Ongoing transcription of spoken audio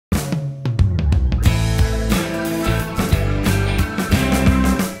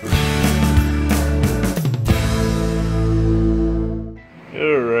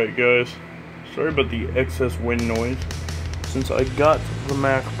Alright guys, sorry about the excess wind noise. Since I got the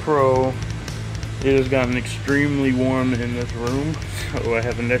Mac Pro, it has gotten extremely warm in this room, so I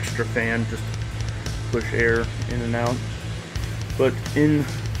have an extra fan just to push air in and out. But in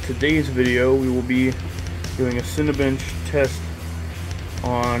today's video, we will be doing a Cinebench test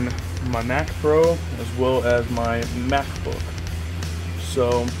on my Mac Pro as well as my MacBook.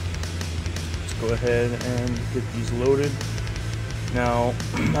 So let's go ahead and get these loaded. Now,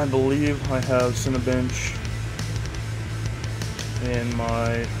 I believe I have Cinebench in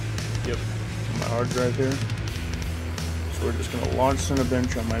my hard drive here. So we're just going to launch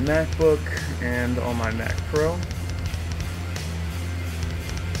Cinebench on my MacBook and on my Mac Pro.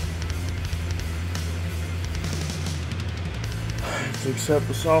 To accept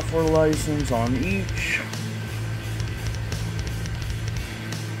the software license on each.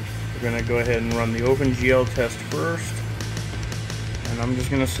 We're going to go ahead and run the Opengl test first. And I'm just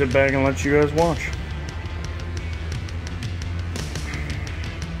going to sit back and let you guys watch.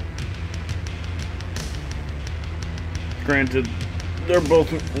 Granted, they're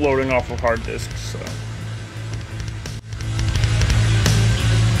both loading off of hard disks, so.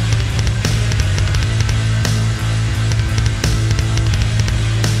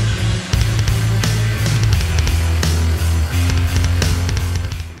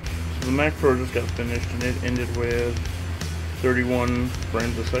 So the Mac Pro just got finished and it ended with 31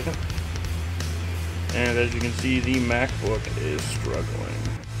 frames a second. And as you can see, the MacBook is struggling.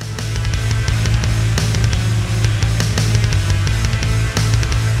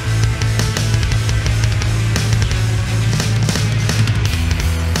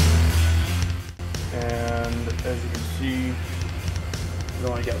 And as you can see, it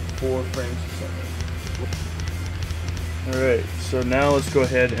only got 4 frames a second. Alright, so now let's go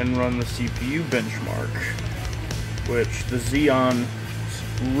ahead and run the CPU benchmark, which the Xeon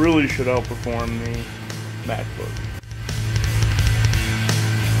really should outperform the MacBook.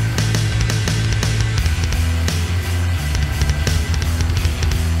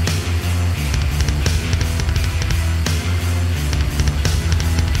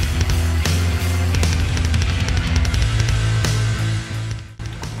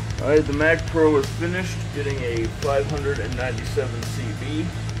 Alright, the Mac Pro is finished, getting a 597 CB.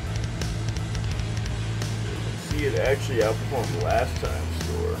 See, it actually outperformed last time's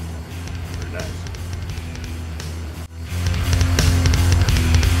score. Very nice.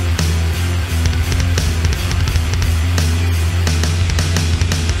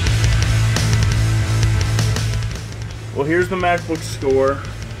 Well, here's the MacBook score.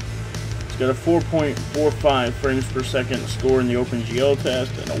 It's got a 4.45 frames per second score in the Opengl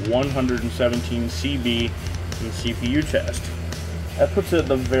test and a 117 CB in the CPU test. That puts it at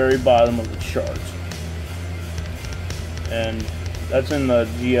the very bottom of the chart. And that's in the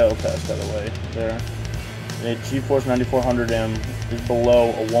GL test, by the way, there. The Geforce 9400M is below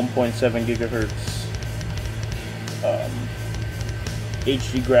a 1.7 gigahertz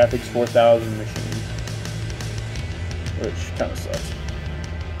HD Graphics 4000 machine, which kind of sucks.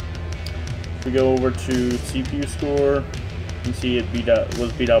 If we go over to CPU score, you can see it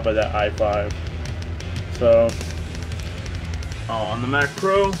was beat out by that i5. So, on the Mac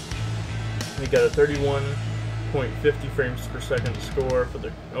Pro, we got a 31.50 frames per second score for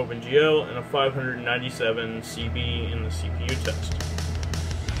the Opengl and a 597 CB in the CPU test.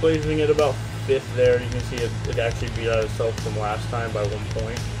 Placing it about 5th there, you can see it actually beat out itself from last time by 1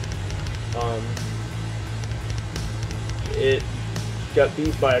 point. It got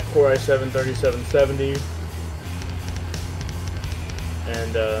beat by a Core i7-3770,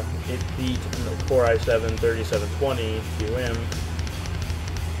 and it beat the Core i7-3720 QM.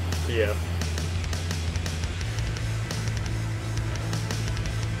 So yeah.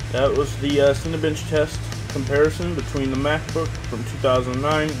 That was the Cinebench test comparison between the MacBook from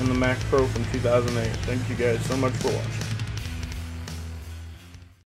 2009 and the Mac Pro from 2008. Thank you guys so much for watching.